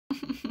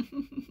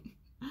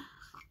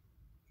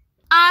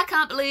I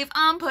can't believe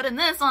I'm putting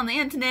this on the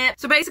internet.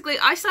 So basically,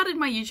 I started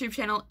my YouTube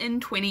channel in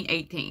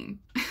 2018.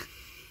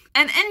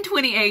 And in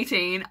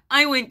 2018,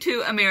 I went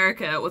to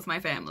America with my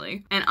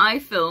family. And I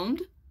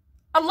filmed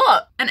a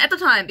lot. And at the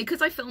time,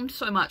 because I filmed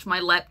so much, my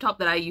laptop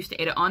that I used to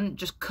edit on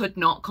just could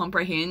not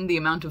comprehend the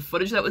amount of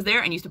footage that was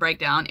there and used to break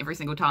down every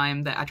single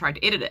time that I tried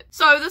to edit it.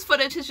 So this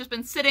footage has just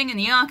been sitting in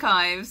the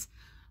archives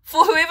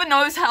for whoever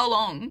knows how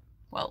long.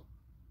 Well,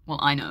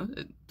 I know,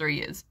 3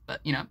 years,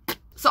 but you know.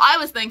 So I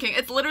was thinking,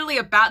 it's literally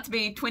about to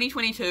be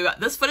 2022.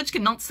 This footage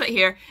cannot sit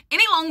here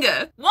any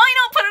longer. Why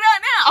not put it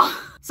out now?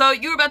 So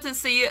you're about to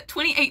see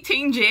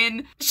 2018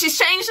 Jen. She's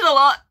changed it a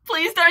lot.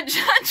 Please don't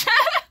judge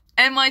her.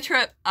 And my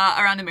trip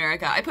around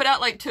America. I put out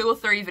like 2 or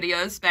 3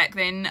 videos back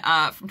then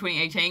from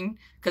 2018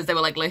 because they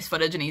were like less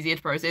footage and easier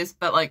to process.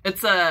 But like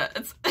it's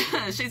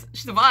she's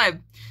a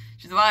vibe.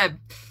 She's a vibe.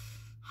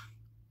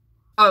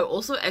 Oh,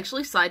 also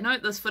actually side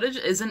note, this footage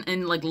isn't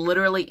in like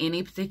literally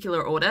any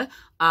particular order.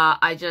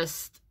 I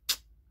just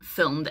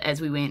filmed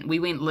as we went. We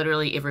went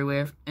literally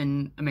everywhere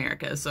in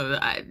America. So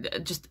I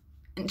just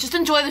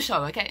enjoy the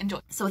show, okay? Enjoy.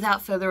 So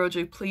without further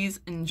ado, please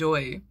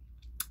enjoy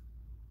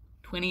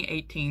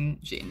 2018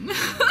 Jen.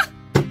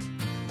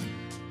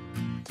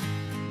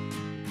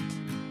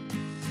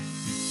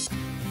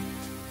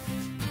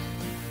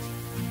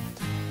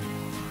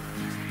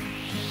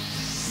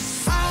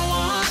 I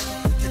want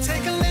to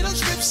take a little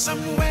trip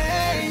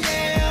somewhere,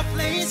 yeah,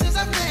 places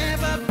I've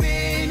never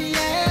been,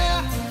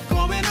 yeah,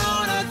 going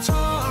on a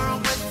tour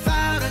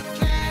without a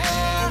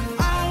care.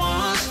 I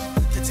want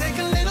to take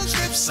a little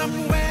trip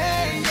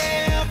somewhere,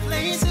 yeah,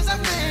 places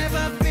I've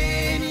never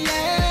been,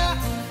 yeah,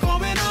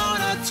 going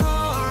on a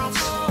tour.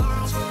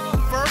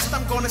 First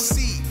I'm gonna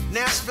see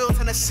Nashville,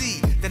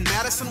 Tennessee, then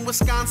Madison,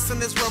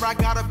 Wisconsin is where I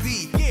gotta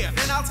be. Yeah,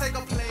 then I'll take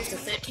a plane. After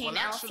 13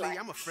 hours Actually,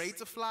 I'm afraid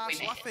to fly,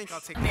 so I think I'll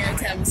take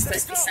America was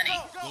supposed to be sunny.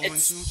 Going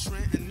to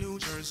Trenton, New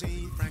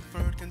Jersey,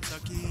 Frankfurt,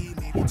 Kentucky,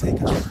 maybe take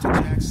a trip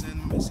to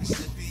Jackson,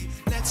 Mississippi.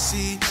 Let's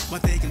see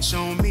what they can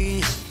show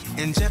me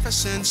in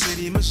Jefferson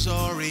City,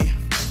 Missouri,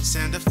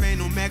 Santa Fe,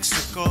 New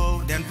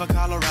Mexico, Denver,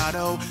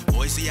 Colorado,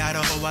 Boise,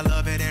 Idaho. I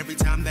love it every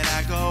time that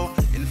I go.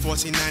 In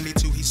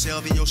 1492 he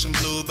sailed the ocean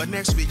blue, but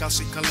next week I'll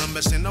see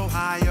Columbus in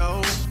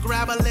Ohio.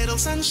 Grab a little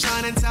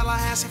sunshine in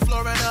Tallahassee,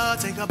 Florida.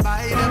 Take a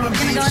bite of a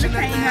beach in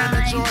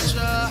Atlanta,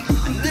 Georgia.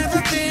 I've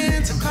never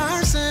been to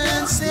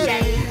Carson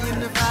City in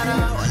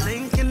Nevada or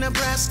Lincoln,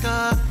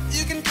 Nebraska.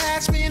 You can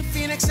catch me in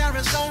Phoenix,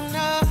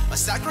 Arizona, or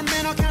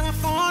Sacramento,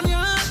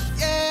 California.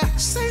 Yeah,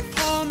 St.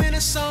 Paul,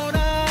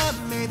 Minnesota,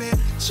 maybe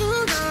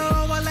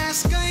Juneau,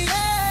 Alaska.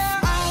 Yeah,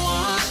 I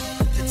want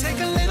to take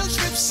a little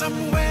trip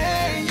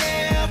somewhere.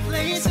 Yeah,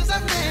 places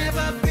I've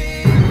never been.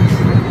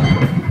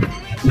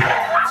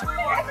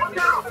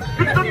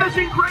 It's the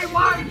missing gray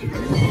white!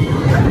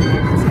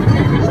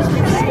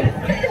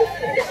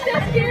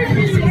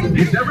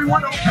 Is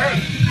everyone okay?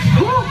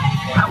 Whew,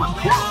 that was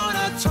close!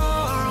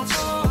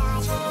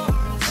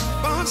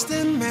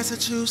 Boston,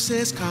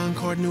 Massachusetts,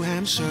 Concord, New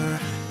Hampshire,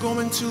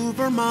 going to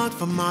Vermont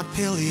for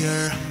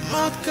Montpelier,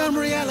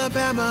 Montgomery,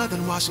 Alabama,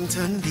 then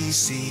Washington,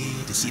 D.C.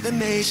 to see the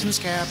nation's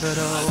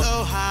capital.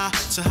 Aloha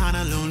to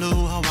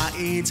Honolulu,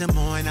 Hawaii, Des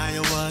Moines,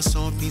 Iowa,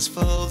 so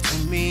peaceful to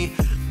me.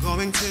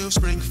 Going to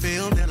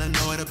Springfield,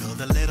 Illinois to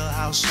build a little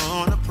house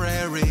on a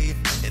prairie.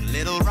 In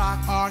Little Rock,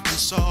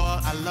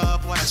 Arkansas, I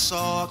love what I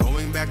saw.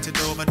 Going back to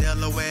Dover,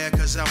 Delaware,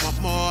 cause I want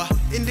more.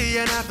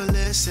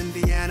 Indianapolis,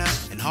 Indiana,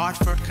 and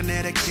Hartford,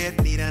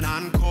 Connecticut, need an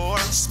encore.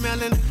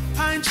 Smelling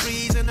pine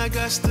trees in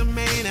Augusta,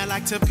 Maine. I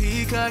like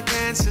Topeka,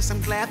 Kansas,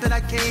 I'm glad that I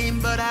came.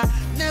 But I've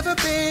never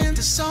been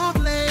to Salt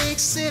Lake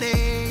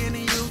City in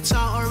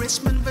Utah or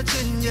Richmond,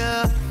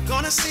 Virginia.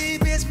 Gonna see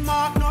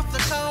Bismarck, North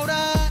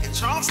Dakota, and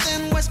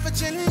Charleston, West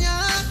Virginia.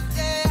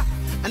 Yeah,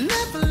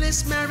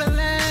 Annapolis,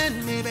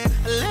 Maryland, maybe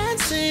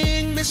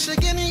Lansing,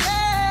 Michigan,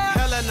 yeah.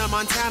 Helena,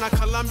 Montana,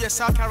 Columbia,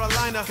 South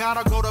Carolina.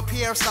 Gotta go to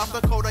Pierre, South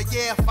Dakota,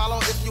 yeah. Follow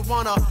if you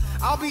wanna.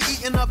 I'll be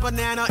eating a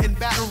banana in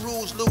Baton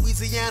Rouge,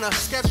 Louisiana.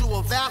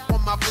 Schedule that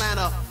on my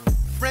planner.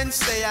 Friends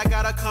say I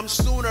gotta come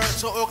sooner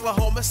to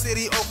Oklahoma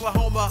City,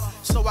 Oklahoma.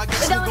 So I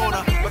guess I'm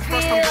gonna. But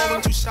first I'm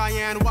going to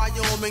Cheyenne,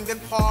 Wyoming, then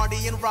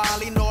party in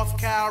Raleigh, North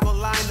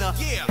Carolina.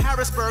 Yeah,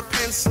 Harrisburg,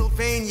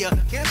 Pennsylvania.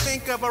 Can't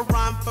think of a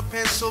rhyme for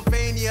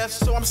Pennsylvania.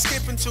 So I'm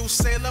skipping to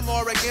Salem,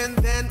 Oregon,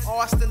 then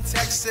Austin,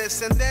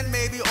 Texas, and then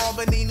maybe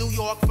Albany, New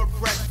York for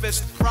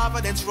breakfast.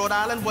 Providence, Rhode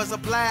Island was a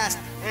blast,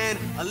 and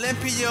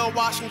Olympia,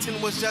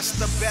 Washington was just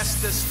the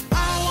bestest.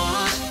 I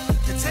want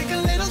to take a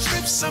little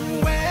trip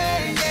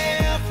somewhere,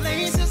 yeah,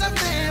 places I've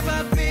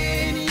never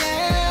been,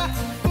 yeah,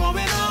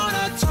 going on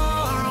a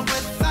tour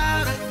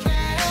without a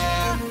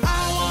care. I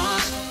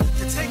want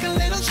to take a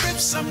little trip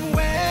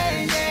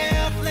somewhere,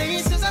 yeah,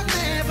 places I've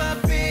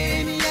never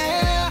been,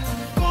 yeah,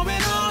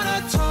 going on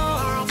a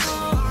tour.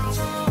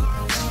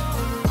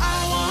 I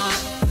want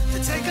to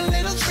take a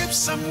little trip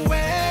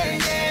somewhere,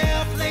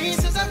 yeah,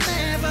 places I've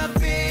never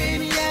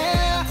been,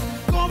 yeah,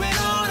 going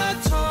on a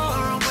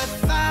tour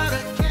without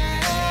a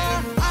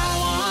care. I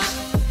want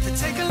to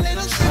take a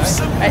little trip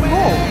somewhere.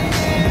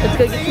 It's Let's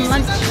go get some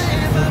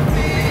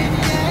lunch.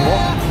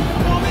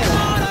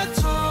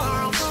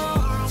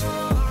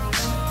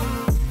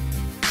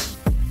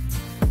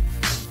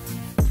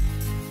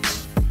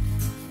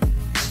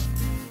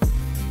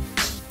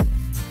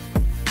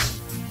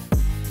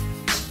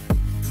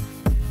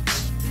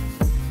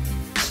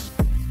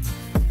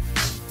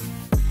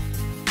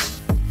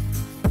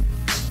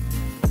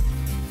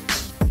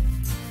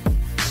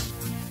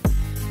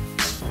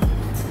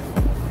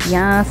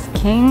 Yes,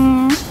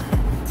 king.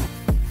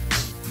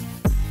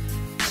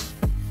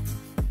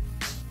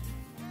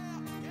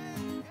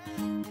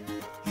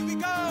 Here we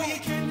go. We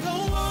can go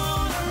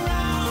all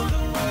around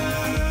the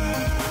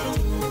world.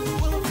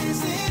 We'll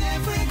visit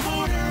every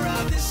corner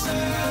of this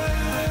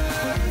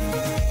earth.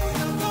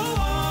 We'll go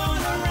all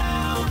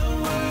around the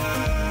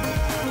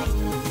world.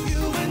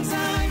 You and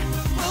I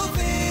will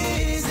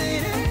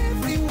visit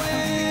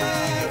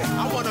everywhere.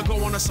 I wanna go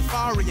on a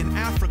safari in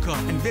Africa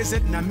and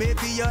visit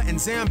Namibia and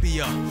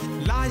Zambia.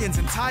 Lions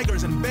and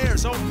tigers and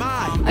bears, oh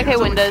my. Okay,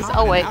 Windows,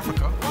 I'll wait.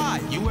 Africa. Why?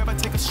 You ever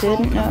take a stroll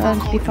Didn't in a know far I'd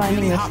be cold, finding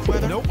really this hot today.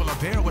 weather? No, well, a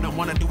bear wouldn't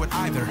want to do it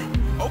either.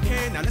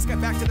 Okay, now let's get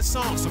back to the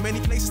song. So many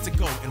places to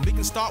go, and we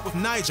can start with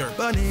Niger.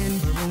 Benin,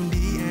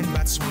 Burundi, and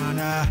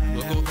Botswana.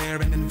 We'll go there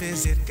and then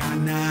visit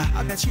Ghana.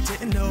 I bet you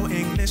didn't know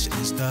English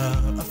is the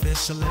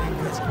official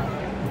language.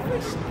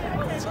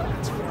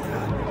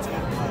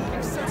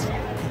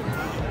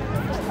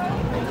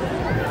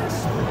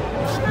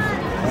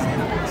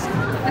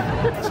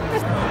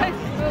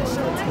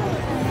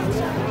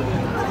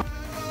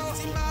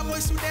 Zimbabwe,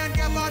 Sudan,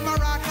 Gabon,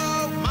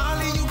 Morocco,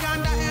 Mali,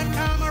 Uganda, and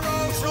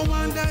Cameroon,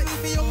 Rwanda,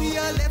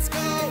 Ethiopia, let's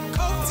go.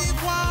 Cote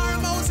d'Ivoire,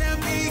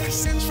 Mozambique,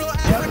 Central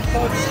Africa,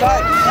 Peru,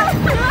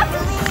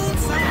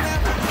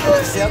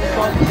 South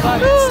Africa,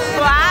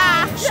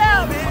 Wow. so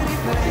many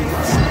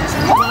places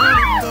I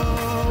wanna go.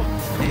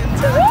 And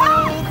I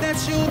hope that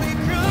you'll be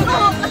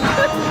coming.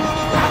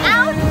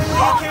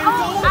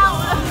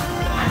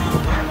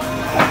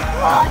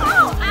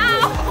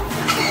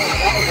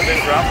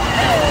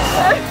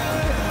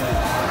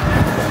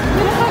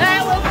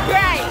 That was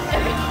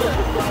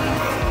great.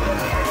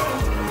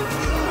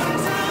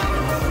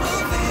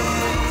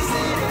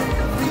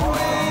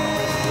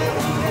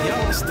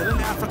 Yo, still in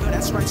Africa,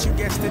 that's right, you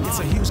guessed it. It's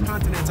a huge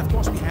continent, of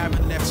course we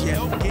haven't left yet.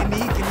 Guinea,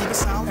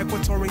 Guinea-Bissau,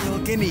 Equatorial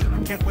Guinea.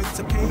 Can't wait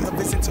to pay a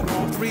visit to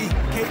all three.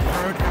 Cape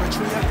Verde,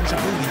 Eritrea, and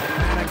Djibouti.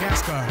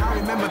 Madagascar, I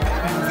remember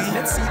that movie.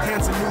 Let's see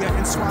Tanzania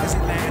and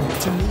Swaziland.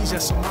 Tunisia,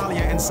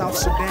 Somalia, and South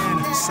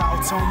Sudan.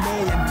 Sao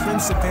Tome and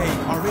Principe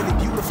are really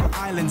beautiful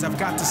islands, I've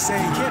got to say.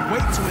 Can't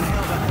wait to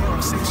inhale the air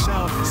of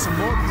Seychelles. Some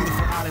more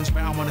beautiful islands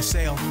where I want to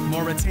sail.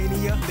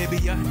 Mauritania,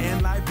 Libya,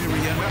 and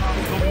Liberia. Where are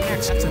we going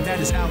next? After that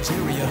is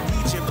Algeria,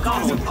 Egypt,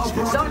 Currently,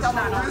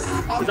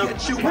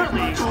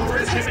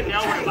 Chip and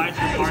Dale were invited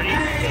to the party.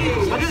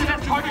 Look at the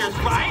best partiers,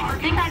 right?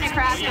 They kind of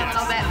crashed a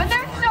little bit, but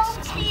they're so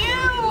cute!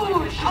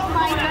 Oh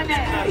my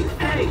goodness!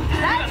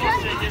 That's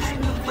just...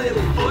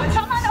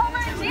 Come on over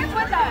and dance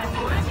with us!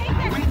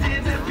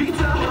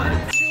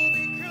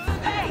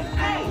 Hey,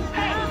 hey,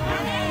 hey!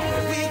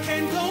 we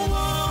can go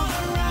all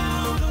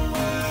around the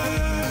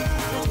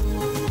world.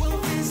 We'll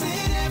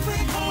visit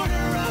every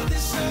corner of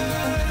this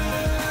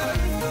earth.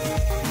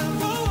 We'll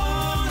go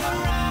all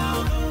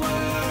around the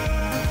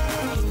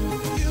world.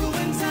 You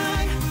and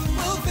I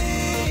will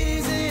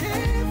visit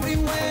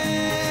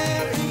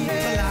everywhere.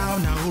 Palau,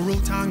 Nauru,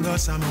 Tonga,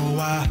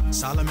 Samoa,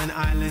 Solomon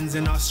Islands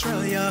in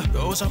Australia.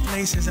 Those are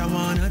places I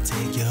wanna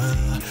take ya.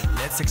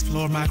 Let's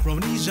explore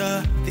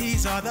Micronesia.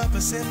 These are the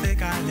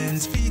Pacific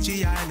Islands,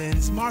 Fiji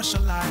Islands,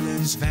 Marshall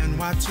Islands,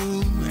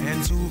 Vanuatu,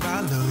 and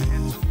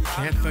Tuvalu.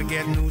 Can't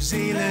forget New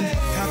Zealand.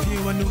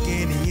 Papua New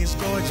Guinea is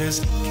gorgeous.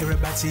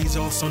 Kiribati is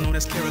also known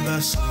as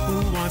Kiribati.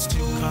 Who wants to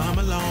come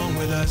along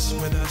with us,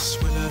 with us,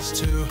 with us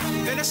too?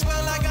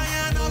 Venezuela,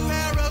 Guyana,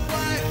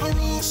 Paraguay,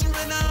 Peru,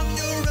 Suriname,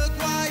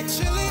 Uruguay,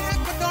 Chile,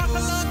 Ecuador,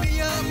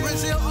 Colombia,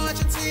 Brazil,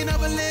 Argentina,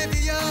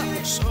 Bolivia.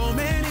 So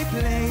many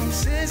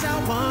places I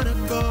wanna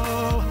go,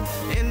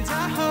 and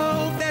I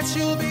hope that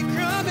you'll be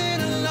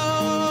coming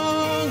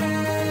along.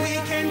 We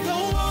can go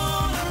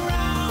all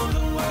around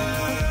the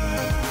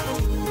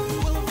world.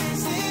 We'll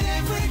visit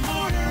every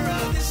corner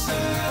of this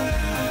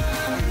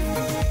earth.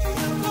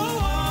 We'll go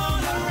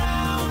all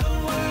around the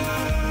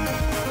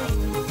world.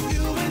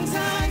 You and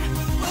I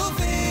will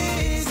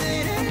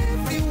visit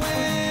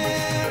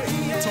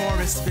everywhere.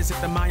 Tourists visit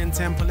the Mayan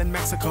temple in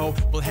Mexico.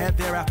 We'll head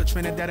there after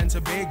Trinidad and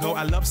Tobago.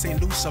 I love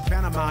St. Lucia,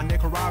 Panama,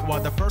 Nicaragua.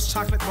 The first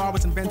chocolate bar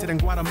was invented in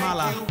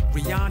Guatemala.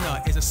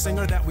 Rihanna is a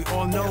singer that we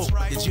all know.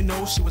 Did you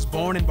know she was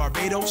born in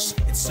Barbados?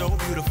 It's so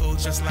beautiful,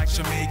 just like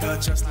Jamaica,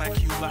 just like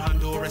Cuba,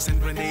 Honduras, and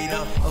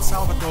Grenada. El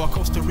Salvador,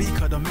 Costa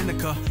Rica,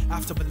 Dominica.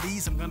 After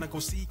Belize, I'm gonna go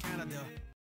see Canada.